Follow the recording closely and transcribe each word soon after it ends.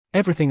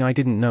Everything I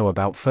Didn't Know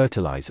About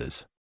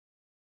Fertilizers.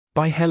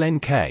 By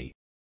Helen K.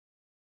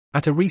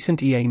 At a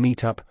recent EA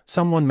meetup,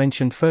 someone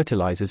mentioned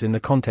fertilizers in the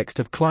context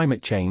of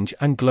climate change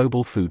and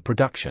global food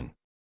production.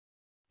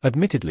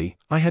 Admittedly,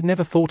 I had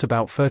never thought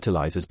about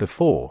fertilizers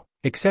before,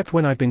 except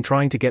when I've been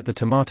trying to get the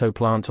tomato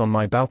plants on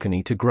my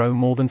balcony to grow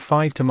more than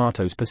 5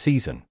 tomatoes per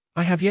season.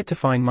 I have yet to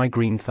find my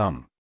green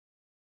thumb.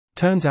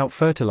 Turns out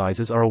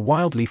fertilizers are a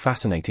wildly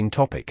fascinating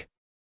topic.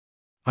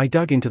 I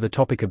dug into the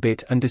topic a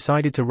bit and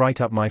decided to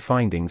write up my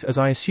findings, as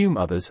I assume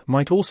others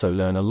might also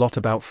learn a lot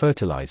about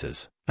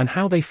fertilizers and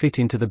how they fit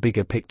into the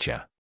bigger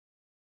picture.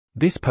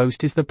 This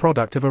post is the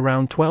product of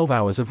around 12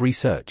 hours of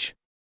research.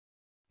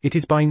 It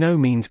is by no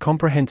means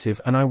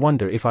comprehensive, and I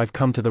wonder if I've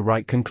come to the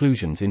right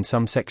conclusions in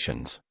some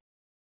sections.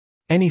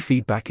 Any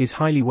feedback is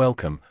highly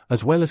welcome,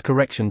 as well as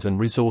corrections and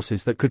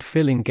resources that could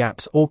fill in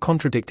gaps or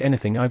contradict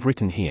anything I've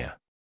written here.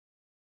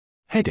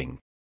 Heading: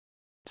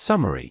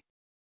 Summary.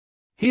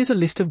 Here's a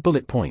list of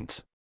bullet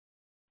points.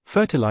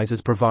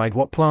 Fertilizers provide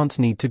what plants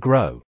need to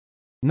grow: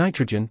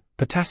 nitrogen,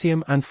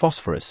 potassium and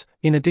phosphorus,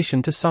 in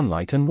addition to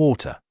sunlight and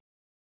water.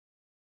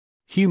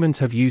 Humans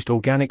have used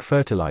organic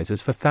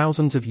fertilizers for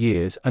thousands of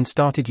years and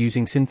started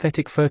using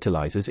synthetic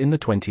fertilizers in the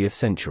 20th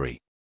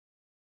century.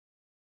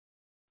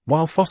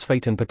 While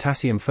phosphate and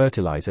potassium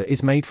fertilizer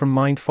is made from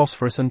mined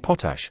phosphorus and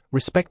potash,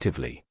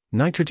 respectively,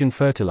 nitrogen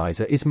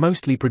fertilizer is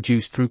mostly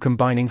produced through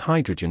combining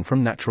hydrogen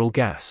from natural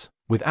gas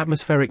with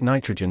atmospheric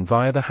nitrogen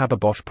via the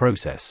Haber-Bosch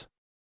process.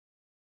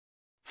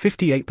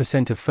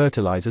 58% of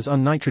fertilizers are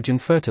nitrogen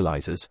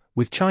fertilizers,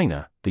 with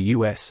China, the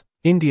US,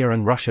 India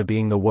and Russia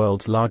being the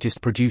world's largest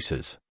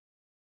producers.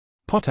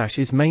 Potash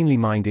is mainly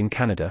mined in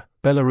Canada,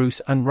 Belarus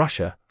and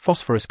Russia.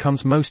 Phosphorus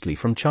comes mostly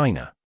from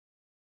China.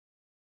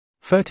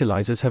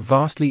 Fertilizers have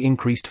vastly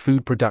increased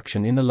food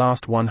production in the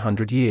last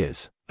 100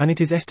 years, and it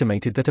is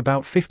estimated that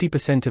about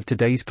 50% of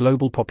today's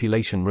global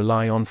population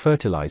rely on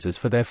fertilizers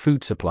for their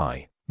food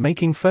supply,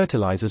 making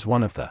fertilizers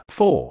one of the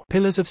 4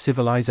 pillars of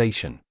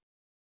civilization.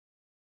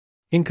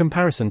 In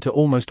comparison to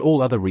almost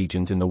all other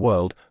regions in the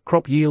world,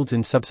 crop yields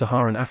in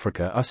sub-Saharan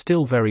Africa are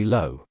still very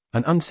low,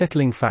 an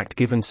unsettling fact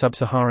given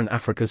sub-Saharan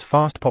Africa's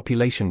fast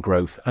population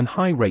growth and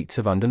high rates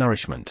of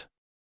undernourishment.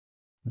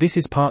 This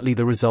is partly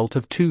the result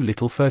of too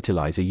little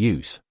fertilizer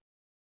use.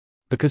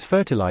 Because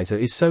fertilizer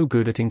is so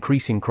good at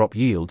increasing crop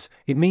yields,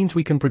 it means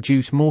we can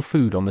produce more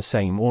food on the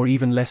same or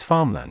even less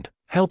farmland,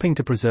 helping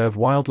to preserve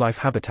wildlife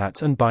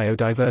habitats and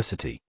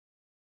biodiversity.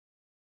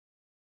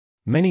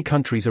 Many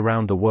countries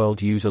around the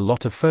world use a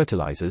lot of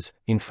fertilizers.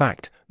 In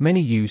fact, many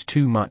use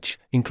too much,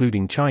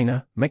 including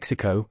China,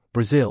 Mexico,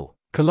 Brazil,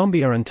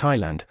 Colombia and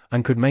Thailand,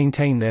 and could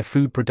maintain their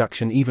food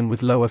production even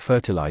with lower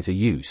fertilizer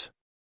use.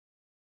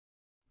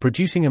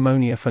 Producing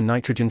ammonia for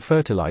nitrogen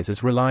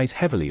fertilizers relies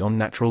heavily on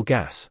natural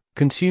gas,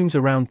 consumes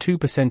around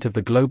 2% of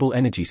the global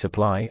energy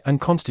supply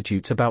and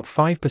constitutes about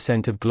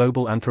 5% of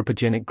global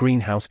anthropogenic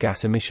greenhouse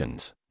gas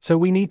emissions, so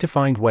we need to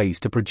find ways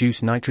to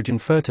produce nitrogen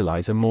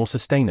fertilizer more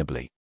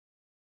sustainably.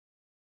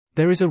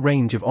 There is a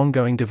range of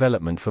ongoing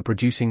development for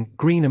producing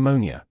green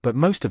ammonia, but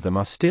most of them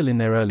are still in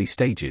their early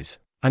stages,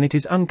 and it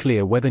is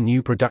unclear whether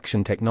new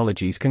production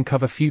technologies can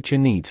cover future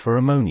needs for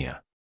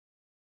ammonia.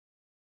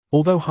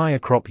 Although higher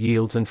crop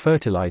yields and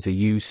fertilizer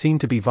use seem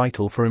to be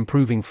vital for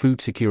improving food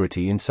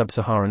security in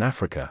sub-Saharan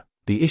Africa,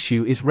 the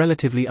issue is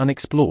relatively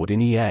unexplored in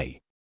EA.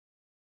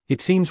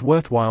 It seems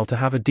worthwhile to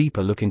have a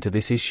deeper look into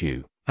this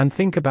issue, and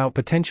think about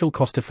potential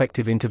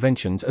cost-effective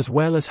interventions as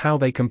well as how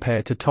they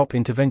compare to top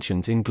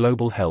interventions in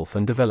global health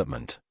and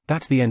development.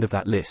 That's the end of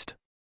that list.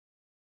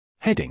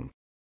 Heading: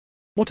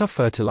 What are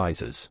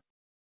fertilizers?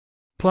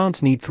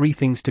 Plants need 3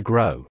 things to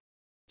grow: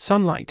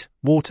 sunlight,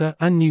 water,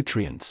 and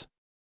nutrients.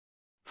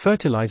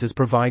 Fertilizers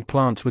provide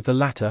plants with the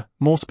latter,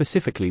 more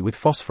specifically with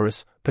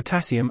phosphorus,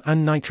 potassium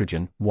and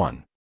nitrogen.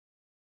 1.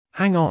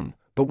 Hang on,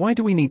 but why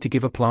do we need to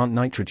give a plant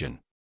nitrogen?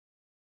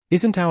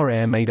 Isn't our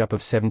air made up of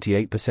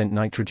 78%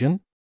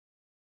 nitrogen?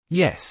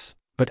 Yes,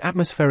 but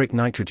atmospheric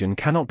nitrogen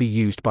cannot be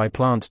used by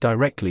plants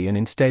directly and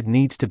instead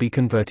needs to be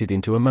converted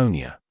into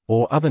ammonia,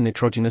 or other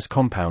nitrogenous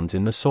compounds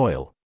in the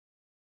soil.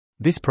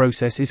 This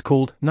process is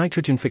called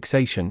nitrogen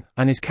fixation,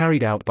 and is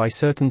carried out by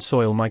certain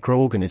soil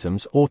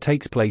microorganisms or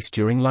takes place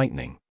during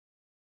lightning.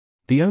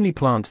 The only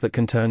plants that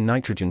can turn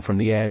nitrogen from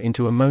the air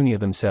into ammonia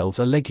themselves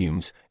are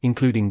legumes,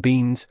 including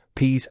beans,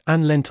 peas,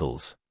 and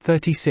lentils.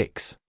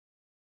 36.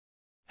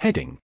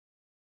 Heading: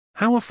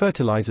 How are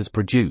fertilizers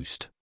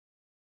produced?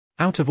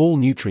 Out of all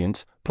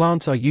nutrients,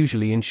 plants are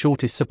usually in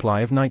shortest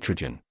supply of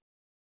nitrogen.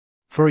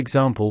 For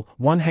example,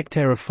 1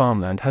 hectare of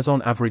farmland has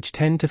on average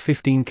 10 to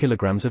 15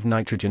 kilograms of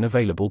nitrogen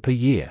available per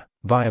year,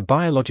 via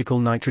biological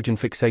nitrogen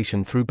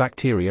fixation through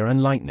bacteria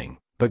and lightning,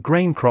 but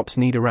grain crops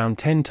need around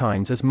 10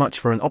 times as much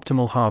for an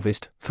optimal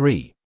harvest.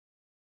 3.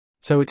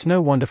 So it's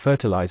no wonder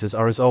fertilizers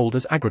are as old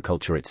as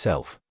agriculture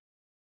itself.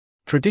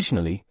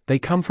 Traditionally, they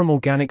come from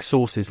organic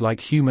sources like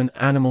human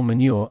animal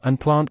manure and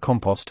plant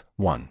compost.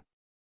 1.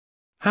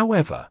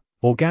 However,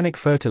 organic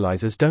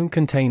fertilizers don't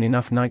contain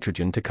enough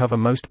nitrogen to cover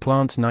most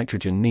plants'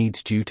 nitrogen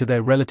needs due to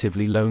their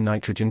relatively low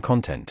nitrogen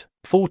content.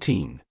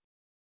 14.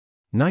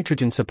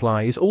 Nitrogen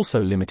supply is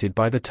also limited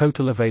by the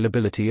total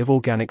availability of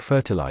organic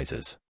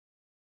fertilizers.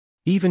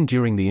 Even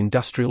during the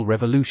Industrial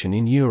Revolution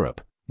in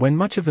Europe, when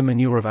much of the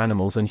manure of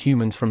animals and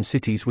humans from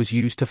cities was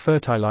used to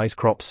fertilize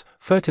crops,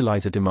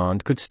 fertilizer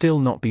demand could still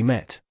not be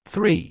met.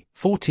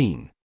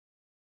 3.14.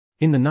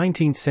 In the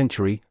 19th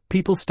century,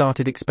 people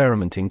started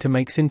experimenting to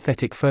make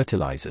synthetic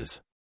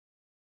fertilizers.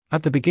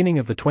 At the beginning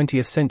of the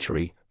 20th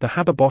century, the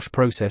Haber-Bosch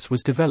process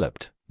was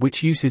developed,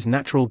 which uses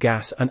natural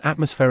gas and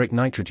atmospheric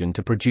nitrogen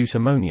to produce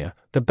ammonia,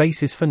 the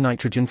basis for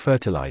nitrogen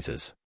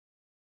fertilizers.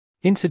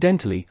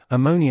 Incidentally,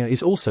 ammonia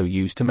is also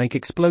used to make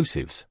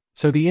explosives,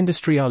 so the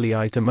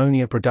industrialized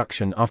ammonia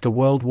production after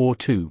World War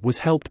II was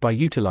helped by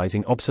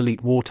utilizing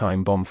obsolete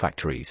wartime bomb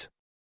factories.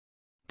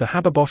 The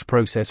Haber-Bosch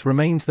process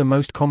remains the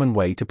most common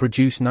way to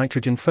produce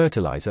nitrogen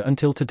fertilizer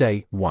until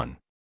today. 1.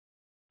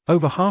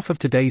 Over half of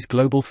today's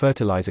global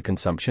fertilizer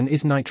consumption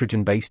is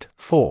nitrogen-based.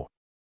 4.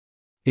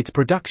 Its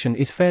production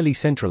is fairly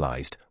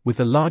centralized, with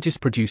the largest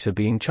producer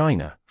being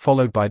China,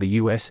 followed by the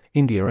US,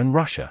 India and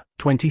Russia.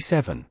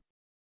 27.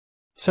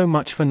 So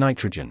much for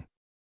nitrogen.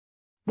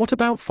 What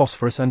about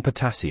phosphorus and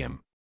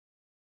potassium?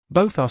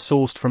 Both are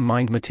sourced from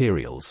mined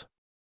materials.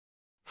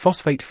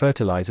 Phosphate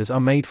fertilizers are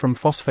made from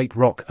phosphate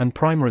rock and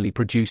primarily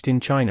produced in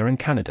China and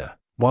Canada,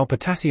 while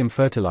potassium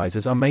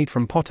fertilizers are made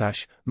from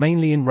potash,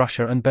 mainly in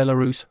Russia and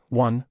Belarus.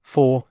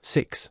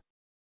 1.4.6.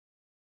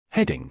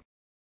 Heading: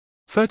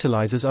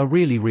 Fertilizers are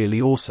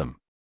really awesome.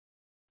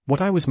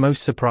 What I was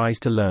most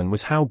surprised to learn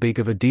was how big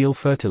of a deal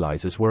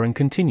fertilizers were and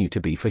continue to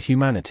be for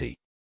humanity.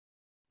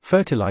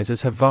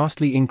 Fertilizers have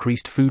vastly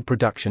increased food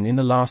production in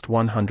the last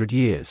 100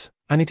 years,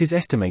 and it is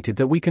estimated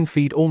that we can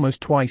feed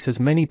almost twice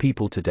as many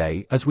people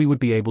today as we would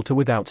be able to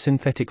without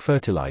synthetic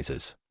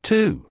fertilizers.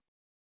 2.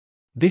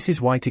 This is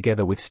why,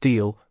 together with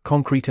steel,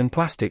 concrete and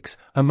plastics,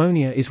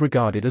 ammonia is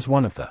regarded as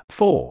one of the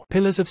 4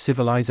 pillars of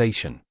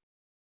civilization.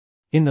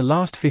 In the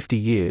last 50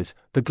 years,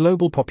 the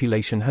global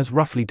population has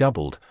roughly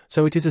doubled,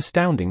 so it is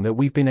astounding that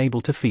we've been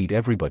able to feed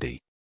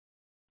everybody.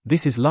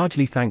 This is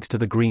largely thanks to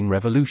the Green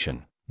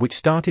Revolution, which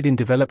started in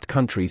developed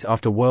countries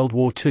after World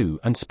War II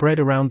and spread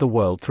around the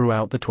world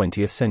throughout the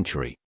 20th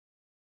century.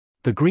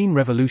 The Green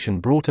Revolution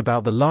brought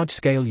about the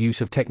large-scale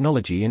use of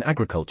technology in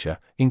agriculture,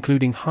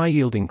 including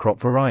high-yielding crop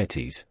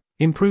varieties,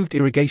 improved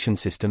irrigation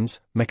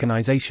systems,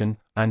 mechanization,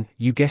 and,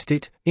 you guessed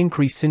it,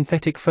 increased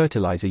synthetic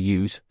fertilizer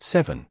use.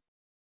 7.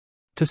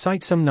 To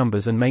cite some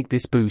numbers and make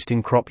this boost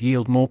in crop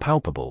yield more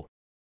palpable,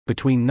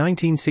 between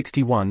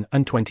 1961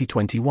 and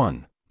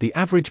 2021, the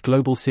average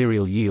global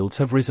cereal yields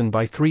have risen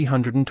by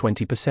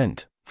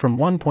 320%, from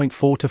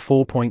 1.4 to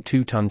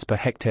 4.2 tons per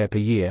hectare per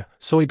year,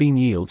 soybean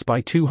yields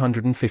by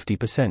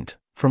 250%,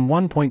 from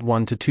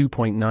 1.1 to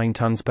 2.9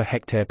 tons per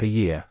hectare per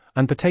year,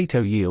 and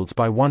potato yields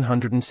by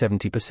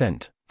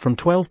 170%, from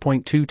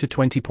 12.2 to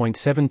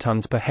 20.7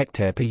 tons per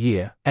hectare per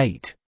year.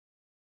 8.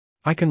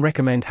 I can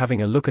recommend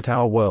having a look at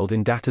our World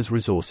in Data's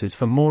resources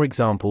for more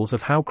examples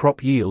of how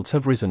crop yields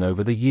have risen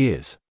over the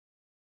years.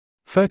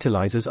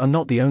 Fertilizers are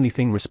not the only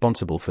thing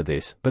responsible for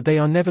this, but they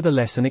are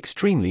nevertheless an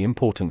extremely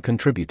important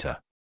contributor.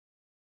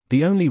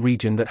 The only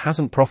region that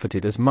hasn't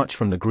profited as much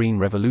from the Green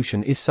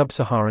Revolution is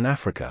Sub-Saharan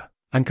Africa,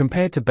 and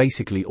compared to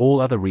basically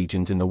all other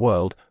regions in the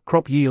world,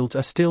 crop yields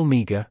are still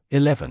meager.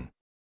 11.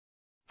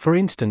 For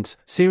instance,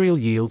 cereal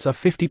yields are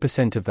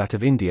 50% of that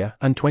of India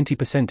and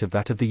 20% of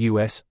that of the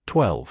US.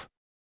 12.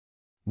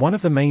 One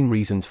of the main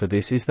reasons for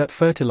this is that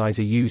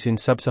fertilizer use in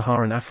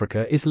Sub-Saharan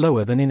Africa is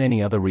lower than in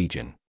any other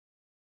region.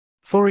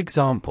 For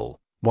example,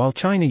 while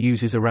China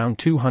uses around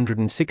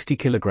 260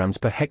 kilograms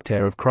per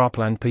hectare of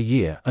cropland per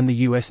year and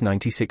the US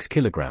 96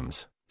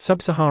 kilograms,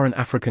 Sub-Saharan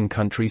African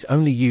countries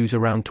only use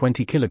around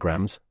 20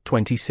 kilograms,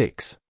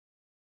 26.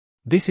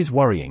 This is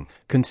worrying,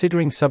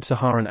 considering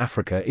Sub-Saharan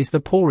Africa is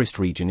the poorest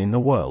region in the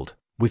world,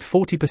 with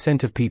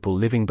 40% of people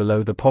living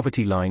below the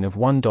poverty line of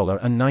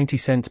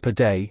 $1.90 per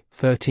day.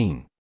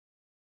 13.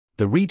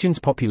 The region's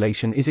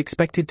population is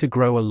expected to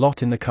grow a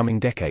lot in the coming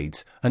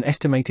decades, an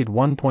estimated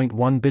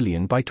 1.1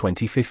 billion by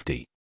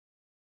 2050.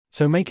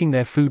 So making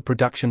their food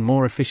production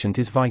more efficient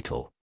is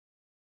vital.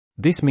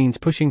 This means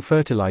pushing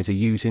fertilizer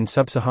use in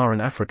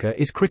Sub-Saharan Africa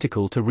is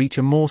critical to reach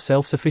a more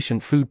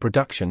self-sufficient food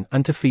production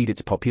and to feed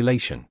its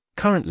population.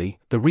 Currently,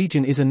 the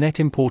region is a net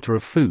importer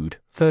of food.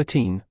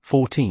 13.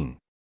 14.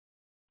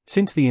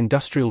 Since the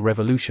Industrial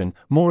Revolution,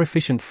 more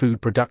efficient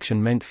food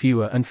production meant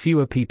fewer and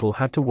fewer people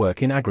had to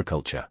work in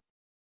agriculture.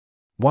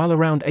 While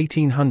around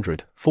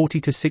 1800, 40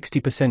 to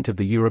 60% of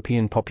the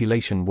European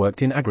population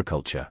worked in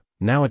agriculture,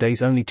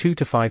 nowadays only 2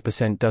 to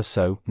 5% does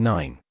so.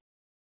 9.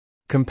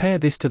 Compare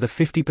this to the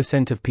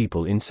 50% of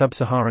people in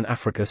Sub-Saharan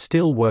Africa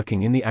still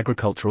working in the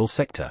agricultural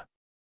sector.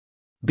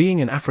 Being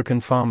an African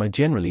farmer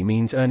generally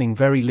means earning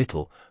very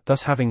little,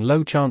 thus having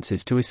low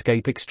chances to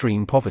escape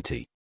extreme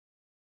poverty.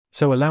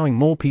 So allowing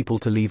more people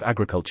to leave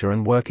agriculture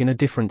and work in a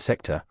different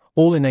sector,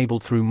 all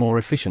enabled through more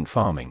efficient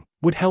farming,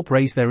 would help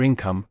raise their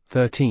income.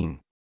 13.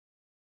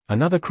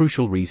 Another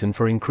crucial reason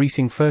for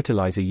increasing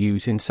fertilizer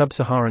use in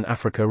Sub-Saharan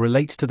Africa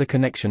relates to the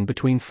connection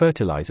between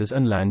fertilizers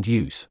and land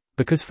use.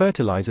 Because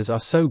fertilizers are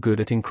so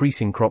good at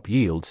increasing crop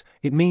yields,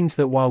 it means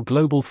that while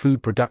global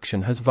food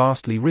production has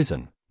vastly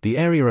risen, the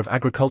area of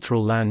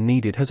agricultural land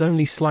needed has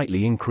only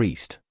slightly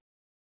increased.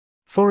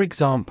 For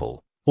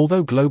example,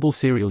 although global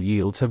cereal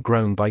yields have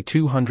grown by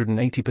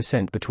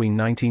 280% between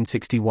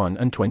 1961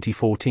 and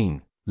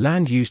 2014,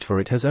 land used for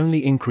it has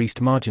only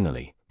increased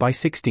marginally, by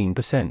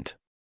 16%.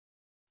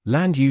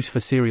 Land use for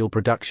cereal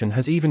production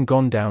has even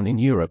gone down in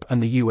Europe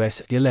and the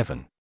US,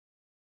 11.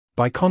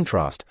 By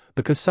contrast,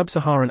 because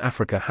sub-Saharan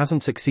Africa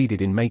hasn't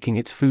succeeded in making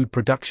its food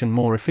production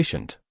more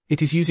efficient,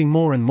 it is using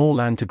more and more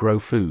land to grow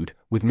food,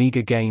 with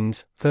meager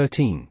gains,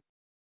 13.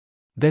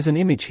 There's an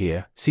image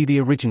here, see the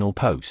original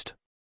post.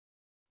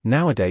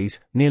 Nowadays,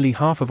 nearly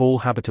half of all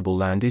habitable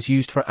land is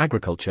used for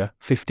agriculture,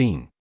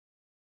 15.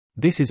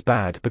 This is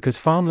bad because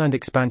farmland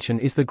expansion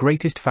is the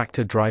greatest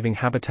factor driving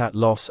habitat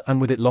loss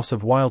and with it loss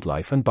of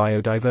wildlife and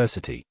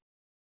biodiversity.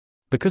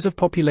 Because of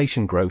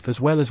population growth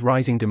as well as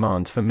rising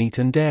demands for meat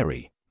and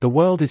dairy, the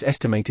world is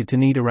estimated to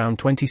need around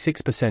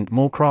 26%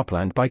 more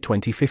cropland by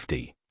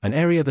 2050, an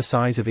area the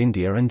size of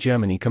India and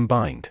Germany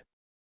combined.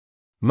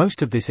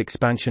 Most of this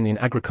expansion in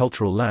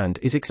agricultural land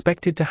is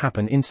expected to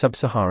happen in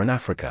sub-Saharan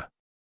Africa.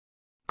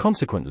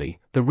 Consequently,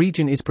 the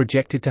region is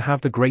projected to have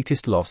the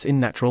greatest loss in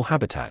natural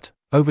habitat,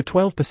 over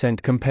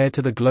 12% compared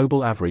to the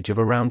global average of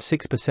around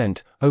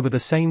 6% over the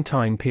same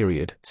time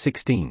period,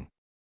 16.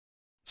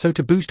 So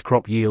to boost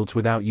crop yields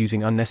without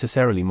using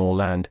unnecessarily more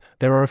land,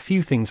 there are a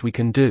few things we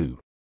can do.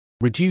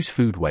 Reduce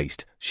food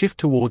waste, shift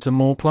towards a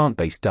more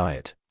plant-based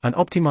diet, and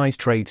optimize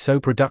trade so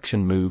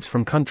production moves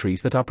from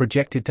countries that are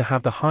projected to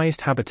have the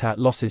highest habitat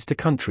losses to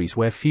countries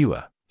where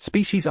fewer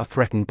species are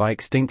threatened by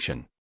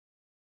extinction.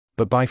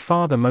 But by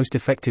far the most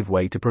effective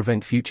way to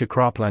prevent future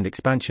cropland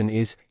expansion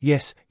is,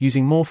 yes,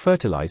 using more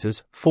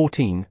fertilizers,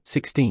 14,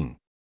 16.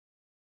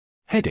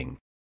 Heading.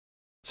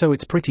 So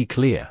it's pretty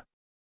clear.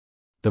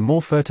 The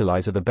more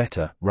fertilizer the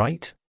better,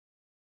 right?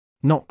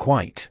 Not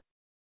quite.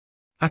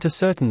 At a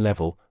certain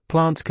level,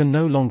 plants can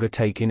no longer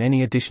take in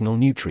any additional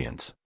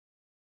nutrients.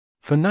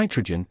 For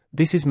nitrogen,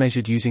 this is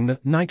measured using the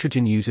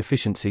nitrogen use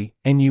efficiency,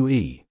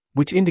 NUE,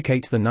 which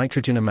indicates the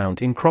nitrogen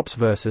amount in crops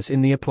versus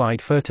in the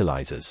applied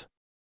fertilizers.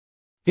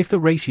 If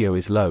the ratio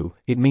is low,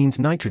 it means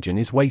nitrogen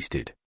is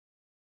wasted.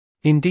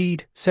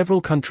 Indeed,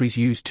 several countries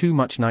use too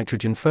much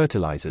nitrogen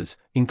fertilizers,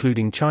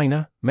 including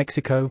China,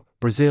 Mexico,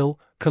 Brazil,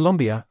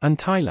 Colombia, and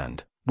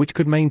Thailand, which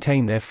could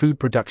maintain their food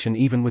production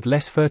even with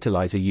less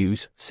fertilizer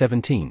use,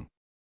 17.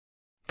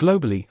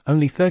 Globally,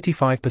 only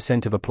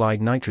 35% of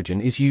applied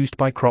nitrogen is used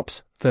by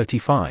crops,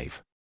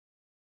 35.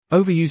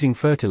 Overusing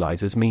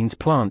fertilizers means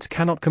plants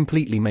cannot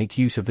completely make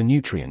use of the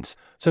nutrients,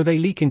 so they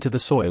leak into the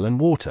soil and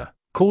water,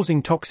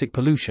 causing toxic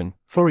pollution,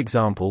 for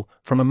example,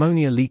 from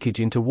ammonia leakage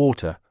into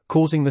water,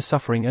 causing the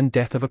suffering and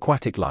death of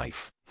aquatic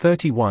life.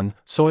 31.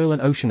 Soil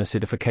and ocean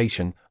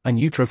acidification, and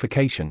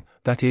eutrophication,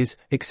 that is,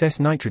 excess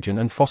nitrogen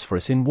and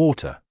phosphorus in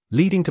water,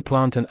 leading to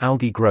plant and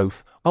algae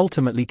growth,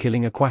 ultimately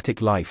killing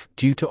aquatic life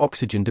due to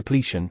oxygen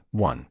depletion.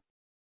 1.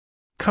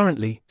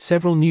 Currently,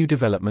 several new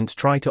developments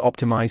try to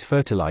optimize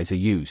fertilizer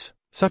use,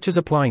 such as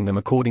applying them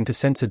according to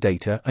sensor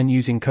data and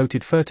using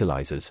coated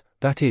fertilizers,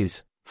 that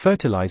is,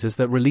 fertilizers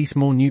that release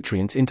more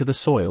nutrients into the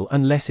soil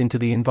and less into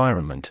the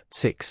environment.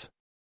 6.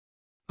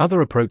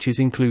 Other approaches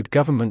include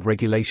government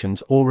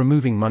regulations or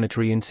removing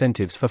monetary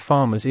incentives for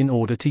farmers in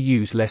order to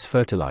use less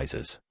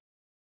fertilizers.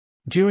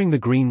 During the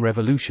Green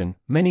Revolution,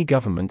 many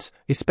governments,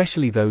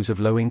 especially those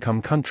of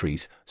low-income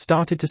countries,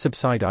 started to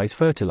subsidize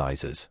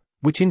fertilizers,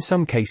 which in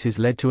some cases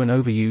led to an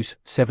overuse.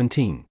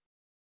 17.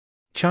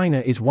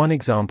 China is one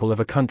example of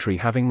a country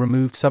having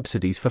removed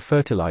subsidies for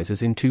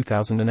fertilizers in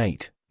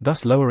 2008,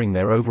 thus lowering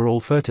their overall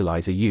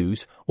fertilizer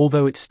use,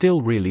 although it's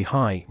still really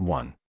high.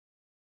 1.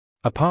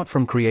 Apart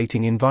from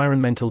creating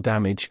environmental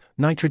damage,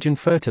 nitrogen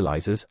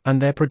fertilizers and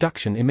their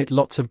production emit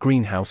lots of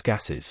greenhouse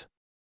gases.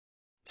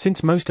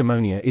 Since most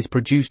ammonia is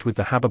produced with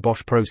the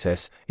Haber-Bosch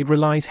process, it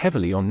relies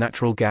heavily on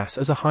natural gas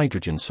as a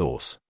hydrogen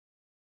source.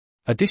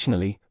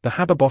 Additionally, the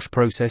Haber-Bosch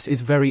process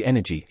is very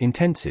energy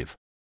intensive.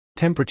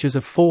 Temperatures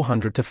of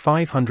 400 to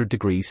 500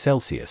 degrees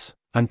Celsius,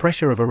 and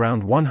pressure of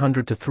around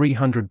 100 to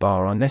 300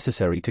 bar are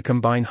necessary to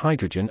combine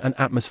hydrogen and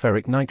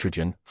atmospheric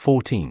nitrogen.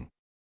 14.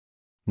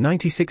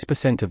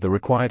 96% of the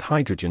required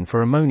hydrogen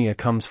for ammonia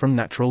comes from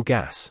natural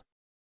gas.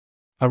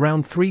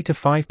 Around 3 to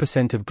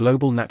 5% of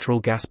global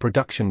natural gas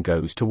production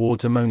goes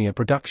towards ammonia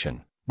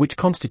production, which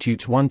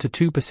constitutes 1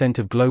 to 2%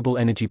 of global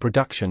energy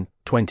production.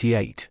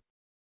 28.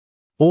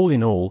 All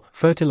in all,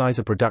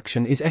 fertilizer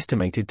production is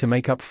estimated to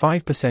make up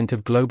 5%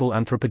 of global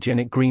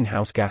anthropogenic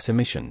greenhouse gas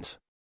emissions.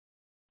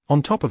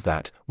 On top of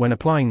that, when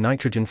applying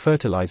nitrogen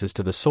fertilizers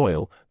to the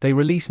soil, they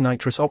release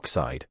nitrous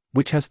oxide,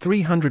 which has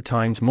 300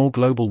 times more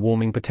global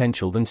warming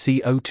potential than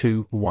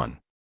CO2. 1.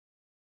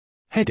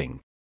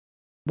 Heading.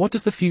 What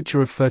does the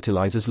future of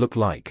fertilizers look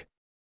like?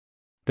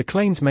 The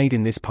claims made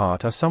in this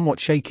part are somewhat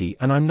shaky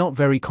and I'm not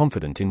very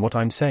confident in what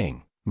I'm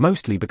saying,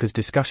 mostly because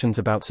discussions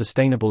about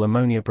sustainable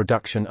ammonia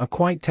production are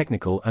quite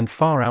technical and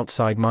far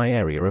outside my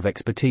area of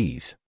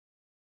expertise.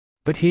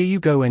 But here you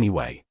go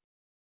anyway.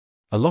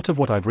 A lot of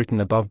what I've written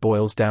above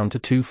boils down to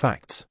two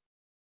facts.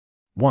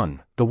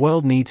 1. The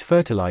world needs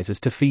fertilizers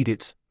to feed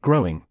its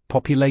growing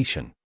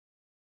population.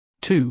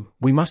 2.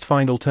 We must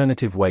find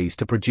alternative ways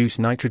to produce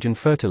nitrogen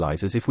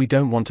fertilizers if we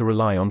don't want to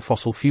rely on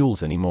fossil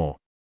fuels anymore.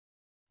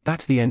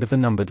 That's the end of the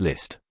numbered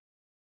list.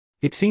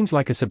 It seems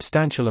like a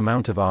substantial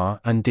amount of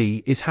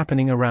R&D is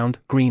happening around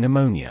green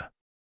ammonia.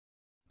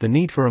 The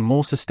need for a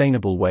more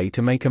sustainable way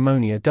to make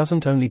ammonia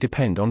doesn't only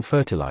depend on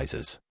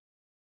fertilizers.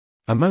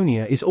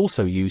 Ammonia is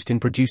also used in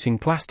producing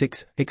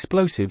plastics,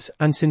 explosives,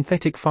 and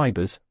synthetic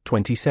fibers.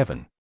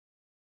 27.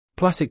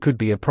 Plus it could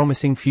be a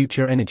promising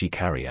future energy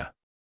carrier.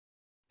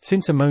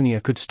 Since ammonia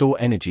could store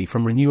energy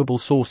from renewable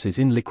sources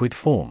in liquid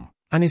form,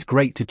 and is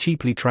great to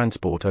cheaply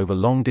transport over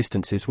long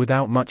distances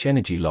without much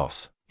energy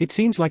loss, it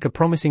seems like a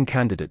promising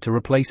candidate to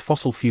replace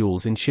fossil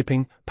fuels in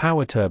shipping,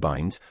 power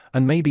turbines,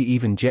 and maybe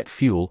even jet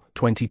fuel.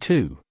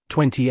 22.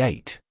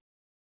 28.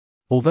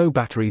 Although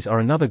batteries are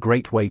another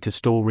great way to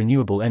store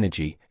renewable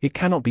energy, it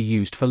cannot be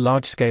used for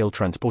large-scale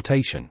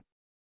transportation.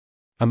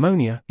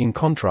 Ammonia, in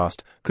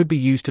contrast, could be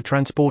used to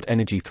transport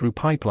energy through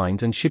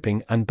pipelines and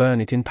shipping and burn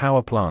it in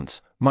power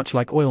plants, much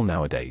like oil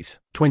nowadays.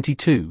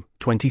 22.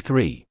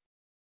 23.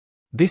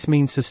 This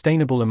means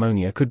sustainable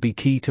ammonia could be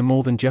key to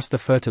more than just the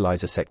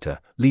fertilizer sector,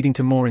 leading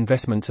to more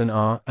investments and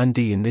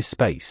R&D in this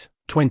space.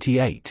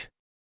 28.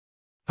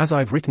 As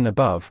I've written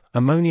above,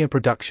 ammonia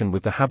production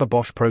with the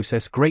Haber-Bosch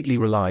process greatly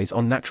relies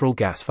on natural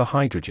gas for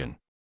hydrogen.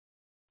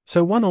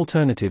 So one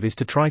alternative is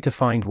to try to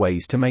find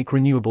ways to make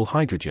renewable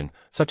hydrogen,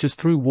 such as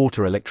through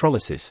water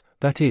electrolysis,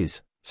 that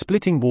is,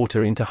 splitting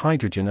water into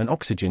hydrogen and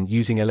oxygen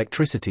using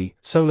electricity,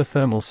 solar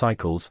thermal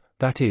cycles,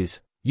 that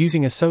is,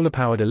 using a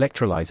solar-powered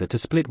electrolyzer to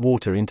split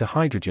water into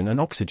hydrogen and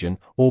oxygen,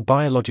 or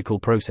biological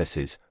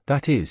processes,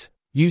 that is,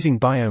 using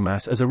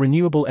biomass as a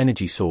renewable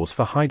energy source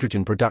for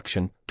hydrogen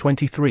production.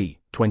 23.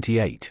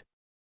 28.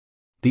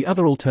 The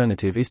other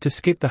alternative is to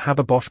skip the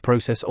Haber-Bosch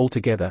process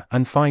altogether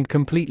and find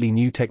completely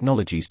new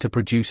technologies to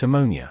produce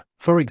ammonia,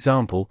 for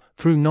example,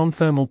 through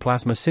non-thermal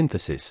plasma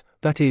synthesis,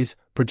 that is,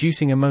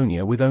 producing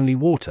ammonia with only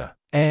water,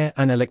 air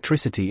and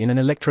electricity in an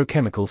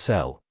electrochemical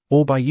cell,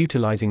 or by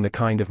utilizing the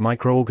kind of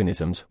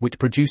microorganisms which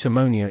produce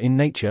ammonia in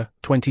nature.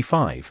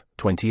 25.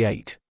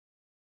 28.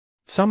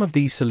 Some of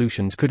these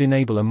solutions could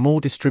enable a more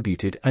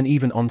distributed and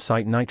even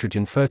on-site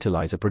nitrogen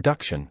fertilizer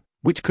production,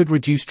 which could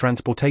reduce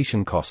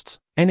transportation costs,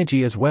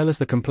 energy as well as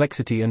the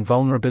complexity and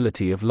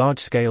vulnerability of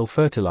large-scale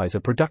fertilizer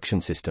production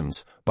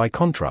systems. By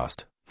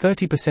contrast,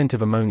 30%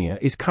 of ammonia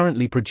is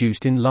currently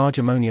produced in large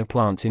ammonia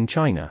plants in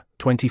China.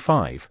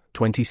 25,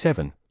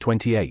 27,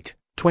 28,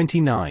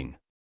 29.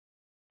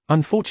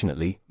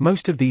 Unfortunately,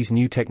 most of these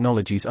new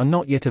technologies are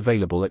not yet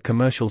available at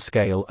commercial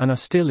scale and are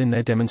still in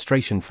their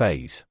demonstration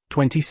phase.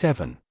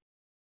 27.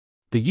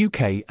 The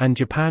UK and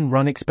Japan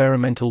run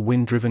experimental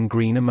wind-driven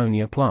green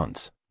ammonia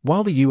plants,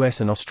 while the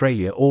US and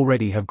Australia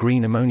already have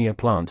green ammonia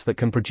plants that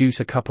can produce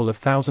a couple of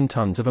thousand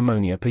tons of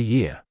ammonia per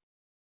year.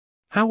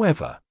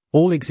 However,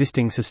 all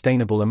existing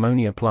sustainable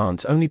ammonia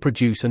plants only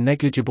produce a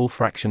negligible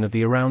fraction of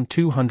the around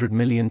 200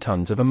 million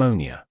tons of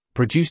ammonia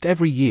produced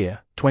every year.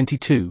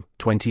 22,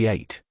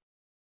 28.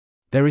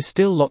 There is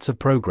still lots of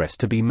progress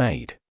to be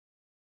made.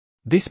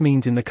 This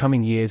means in the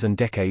coming years and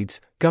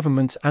decades,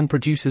 governments and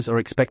producers are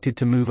expected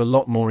to move a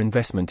lot more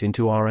investment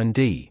into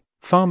R&D.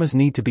 Farmers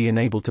need to be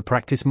enabled to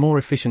practice more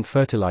efficient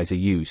fertilizer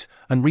use,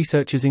 and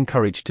researchers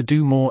encouraged to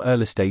do more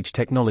early-stage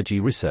technology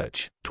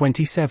research.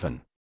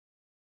 27.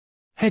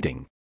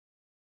 Heading: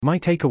 My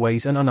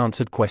takeaways and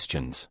unanswered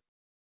questions.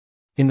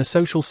 In the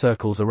social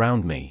circles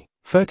around me,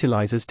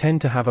 fertilizers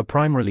tend to have a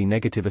primarily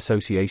negative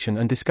association,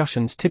 and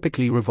discussions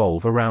typically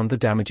revolve around the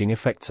damaging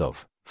effects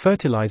of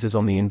fertilizers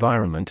on the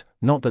environment.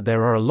 Not that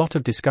there are a lot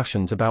of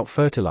discussions about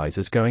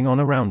fertilizers going on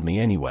around me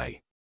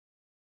anyway.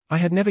 I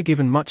had never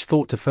given much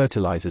thought to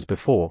fertilizers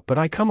before, but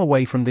I come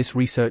away from this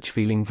research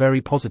feeling very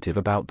positive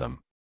about them.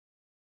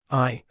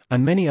 I,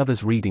 and many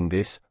others reading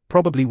this,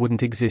 probably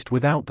wouldn't exist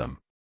without them.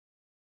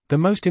 The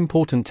most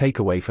important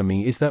takeaway for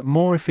me is that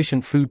more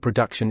efficient food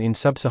production in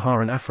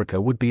sub-Saharan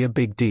Africa would be a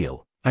big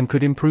deal, and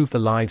could improve the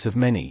lives of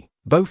many,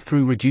 both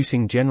through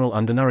reducing general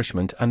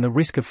undernourishment and the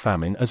risk of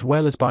famine, as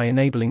well as by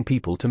enabling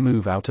people to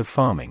move out of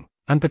farming,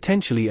 and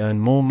potentially earn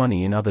more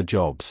money in other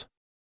jobs.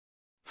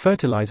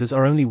 Fertilizers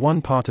are only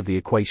one part of the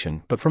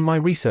equation, but from my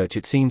research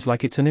it seems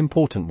like it's an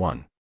important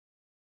one.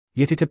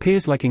 Yet it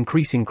appears like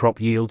increasing crop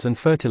yields and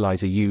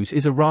fertilizer use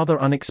is a rather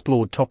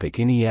unexplored topic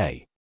in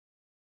EA.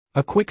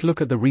 A quick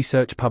look at the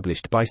research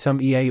published by some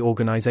EA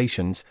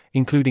organizations,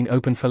 including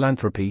Open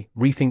Philanthropy,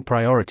 Rethink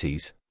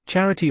Priorities,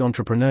 Charity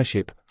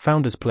Entrepreneurship,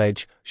 Founders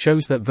Pledge,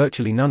 shows that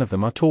virtually none of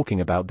them are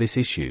talking about this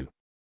issue.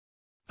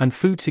 And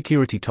food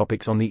security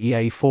topics on the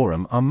EA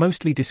forum are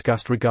mostly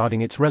discussed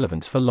regarding its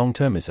relevance for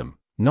long-termism,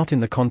 not in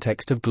the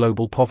context of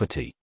global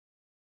poverty.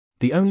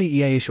 The only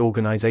EA-ish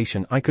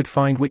organization I could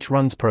find which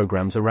runs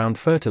programs around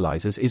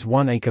fertilizers is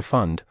One Acre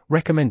Fund,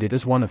 recommended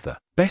as one of the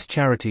best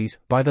charities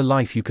by the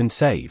Life You Can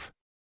Save.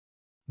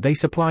 They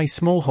supply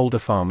smallholder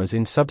farmers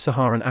in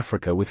sub-Saharan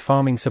Africa with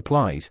farming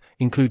supplies,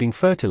 including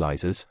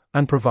fertilizers,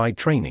 and provide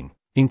training,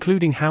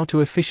 including how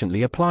to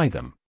efficiently apply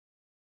them.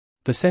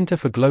 The Center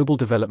for Global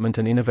Development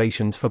and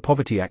Innovations for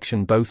Poverty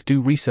Action both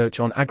do research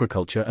on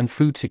agriculture and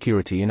food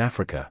security in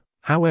Africa.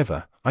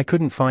 However, I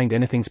couldn't find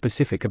anything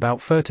specific about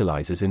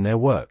fertilizers in their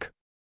work.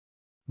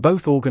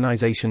 Both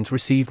organizations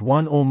received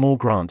one or more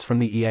grants from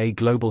the EA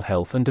Global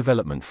Health and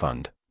Development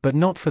Fund, but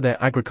not for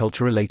their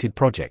agriculture-related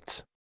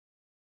projects.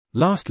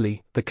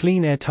 Lastly, the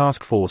Clean Air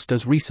Task Force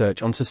does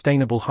research on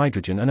sustainable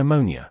hydrogen and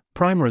ammonia,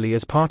 primarily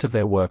as part of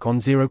their work on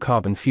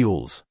zero-carbon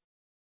fuels.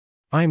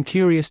 I am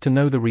curious to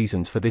know the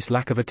reasons for this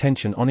lack of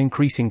attention on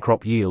increasing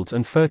crop yields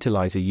and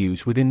fertilizer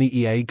use within the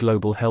EA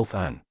Global Health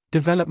and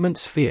Development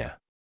sphere.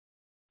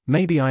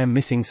 Maybe I am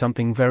missing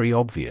something very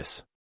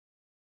obvious.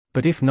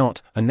 But if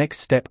not, a next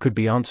step could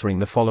be answering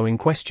the following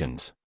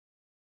questions.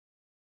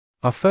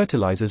 Are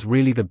fertilizers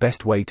really the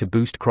best way to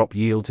boost crop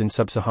yields in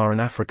sub-Saharan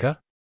Africa?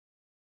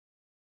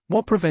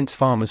 What prevents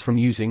farmers from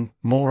using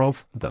more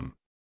of them?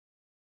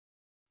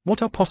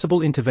 What are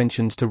possible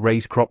interventions to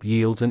raise crop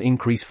yields and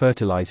increase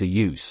fertilizer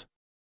use?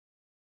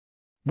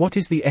 What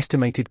is the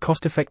estimated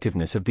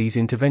cost-effectiveness of these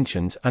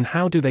interventions and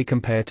how do they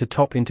compare to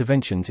top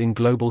interventions in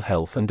global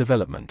health and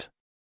development?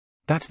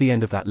 That's the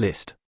end of that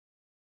list.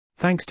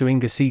 Thanks to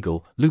Inga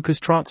Siegel, Lucas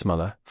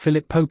Tratzmuller,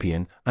 Philip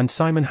Popian, and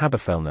Simon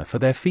Haberfellner for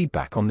their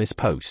feedback on this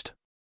post.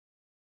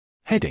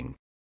 Heading: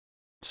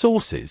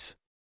 Sources.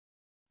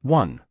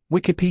 1.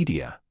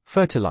 Wikipedia,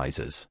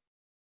 Fertilizers.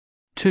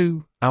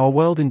 2. Our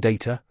World in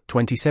Data,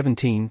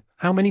 2017,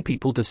 How many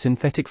people does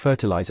synthetic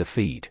fertilizer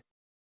feed?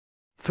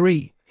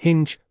 3.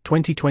 Hinge,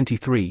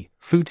 2023,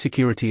 Food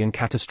Security and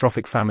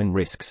Catastrophic Famine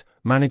Risks,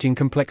 Managing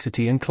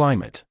Complexity and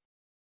Climate.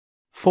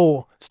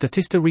 4.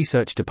 Statista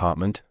Research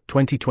Department,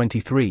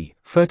 2023,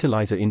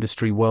 Fertilizer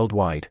Industry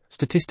Worldwide,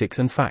 Statistics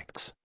and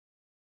Facts.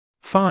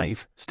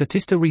 5.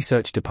 Statista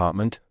Research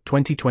Department,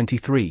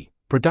 2023,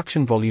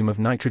 Production Volume of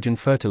Nitrogen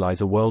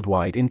Fertilizer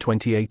Worldwide in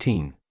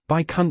 2018,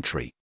 by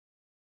country.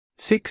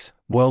 6.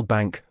 World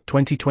Bank,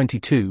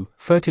 2022,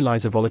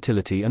 Fertilizer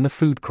Volatility and the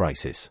Food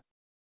Crisis.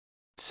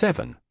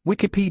 7.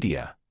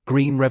 Wikipedia,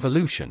 Green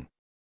Revolution.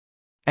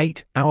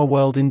 8. Our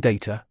World in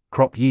Data,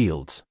 Crop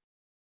Yields.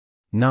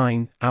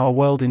 9. Our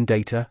World in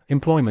Data,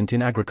 Employment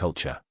in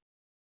Agriculture.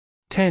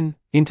 10.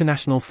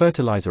 International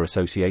Fertilizer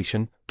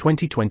Association,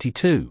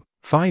 2022,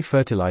 5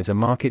 Fertilizer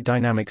Market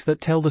Dynamics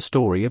that tell the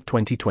story of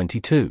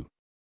 2022.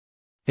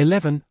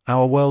 11.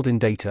 Our World in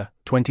Data,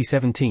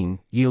 2017,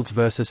 Yields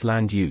versus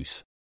Land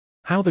Use.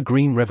 How the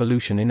Green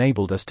Revolution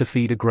enabled us to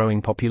feed a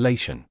growing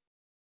population.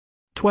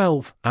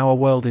 12. Our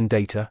World in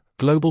Data,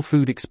 Global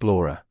Food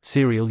Explorer,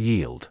 Cereal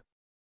Yield.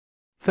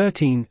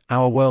 13.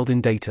 Our World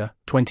in Data,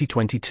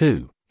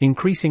 2022,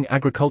 Increasing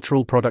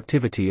Agricultural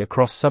Productivity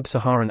Across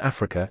Sub-Saharan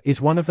Africa is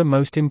one of the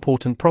most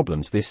important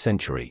problems this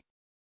century.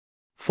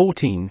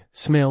 14.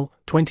 SMIL,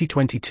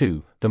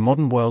 2022, The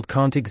Modern World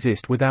Can't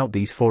Exist Without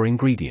These 4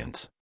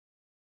 Ingredients.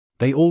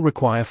 They all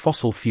require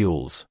fossil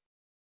fuels.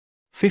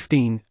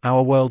 15.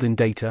 Our World in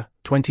Data,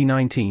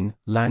 2019,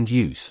 Land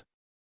Use.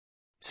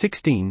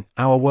 16.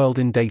 Our World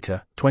in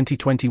Data,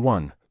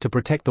 2021, To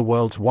protect the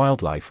world's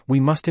wildlife, we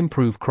must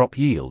improve crop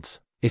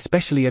yields,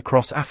 especially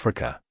across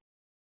Africa.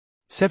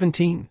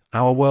 17.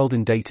 Our World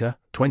in Data,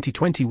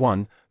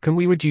 2021, Can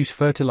we reduce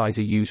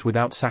fertilizer use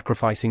without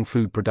sacrificing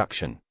food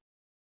production?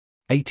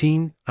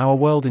 18. Our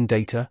World in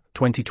Data,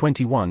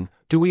 2021,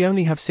 Do we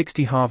only have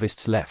 60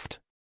 harvests left?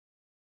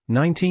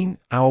 19.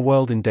 Our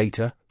World in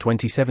Data,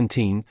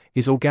 2017,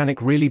 Is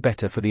organic really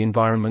better for the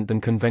environment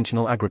than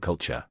conventional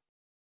agriculture?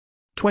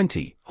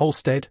 20.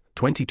 Holstead,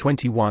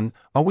 2021,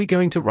 Are we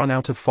going to run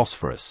out of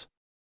phosphorus?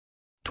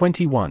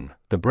 21.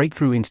 The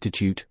Breakthrough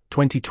Institute,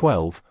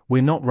 2012,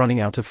 We're not running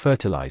out of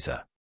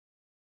fertilizer.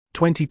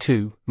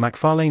 22.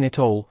 McFarlane et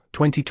al.,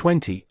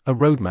 2020, A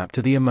Roadmap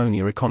to the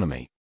Ammonia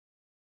Economy.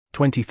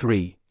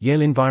 23.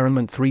 Yale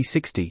Environment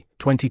 360,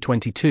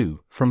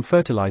 2022, From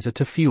Fertilizer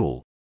to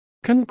Fuel.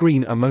 Can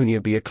green ammonia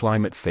be a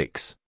climate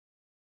fix?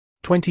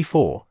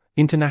 24.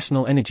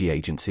 International Energy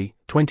Agency,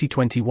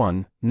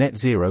 2021, Net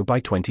Zero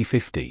by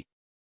 2050.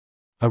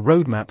 A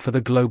Roadmap for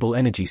the Global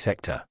Energy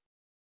Sector.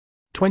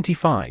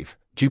 25.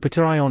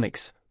 Jupiter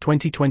Ionics,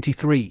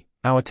 2023,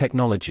 Our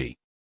Technology.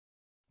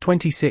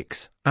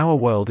 26. Our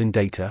World in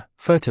Data,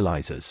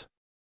 Fertilizers.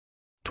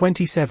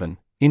 27.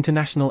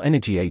 International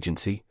Energy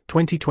Agency,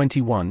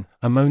 2021,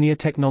 Ammonia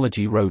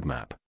Technology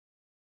Roadmap.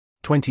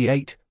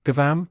 28.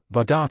 Gavam,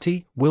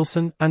 Vardati,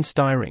 Wilson, and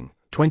Styring,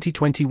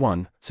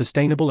 2021,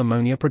 Sustainable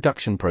Ammonia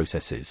Production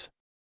Processes.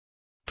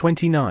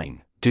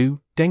 29. Du,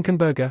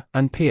 Denkenberger,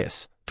 and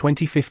Pierce,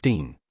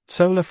 2015,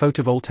 Solar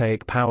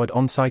Photovoltaic-Powered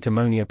On-Site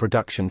Ammonia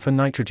Production for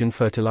Nitrogen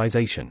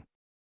Fertilization.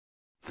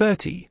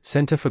 30.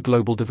 Center for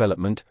Global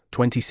Development,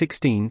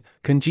 2016,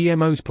 Can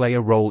GMOs Play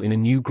a Role in a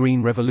New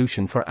Green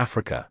Revolution for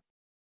Africa?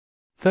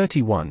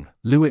 31.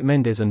 Lewitt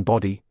Mendez and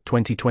Body,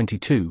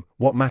 2022,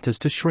 What Matters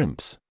to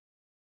Shrimps?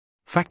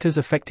 Factors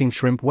Affecting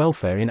Shrimp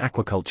Welfare in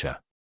Aquaculture.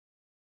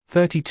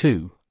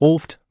 32.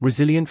 Alft,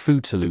 Resilient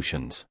Food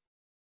Solutions.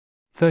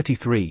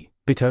 33.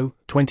 Bitto,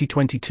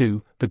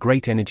 2022, The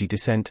Great Energy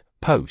Descent,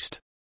 Post.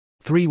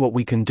 3. What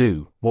we can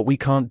do, what we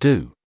can't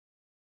do.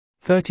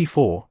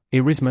 34.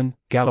 Irisman,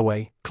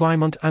 Galloway,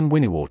 Climont and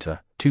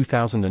Winnewater,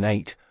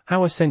 2008,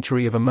 How a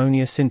Century of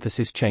Ammonia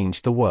Synthesis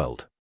Changed the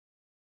World.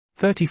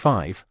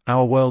 35.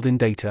 Our World in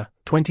Data,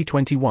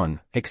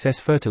 2021, Excess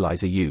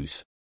Fertilizer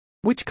Use.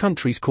 Which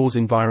countries cause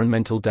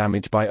environmental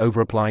damage by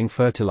overapplying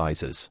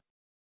fertilizers?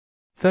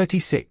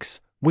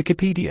 36.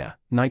 Wikipedia,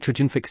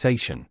 Nitrogen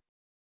Fixation.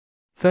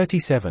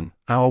 37.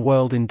 Our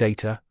World in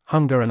Data,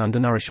 Hunger and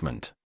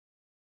Undernourishment.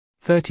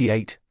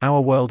 38.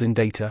 Our World in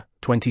Data,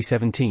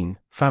 2017,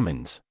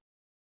 Famines.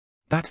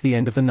 That's the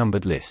end of the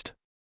numbered list.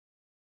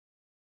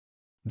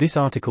 This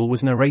article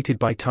was narrated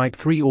by Type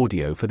 3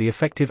 Audio for the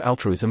Effective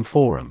Altruism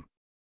Forum.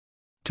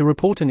 To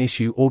report an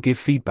issue or give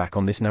feedback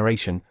on this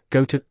narration,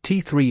 go to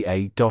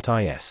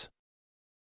t3a.is.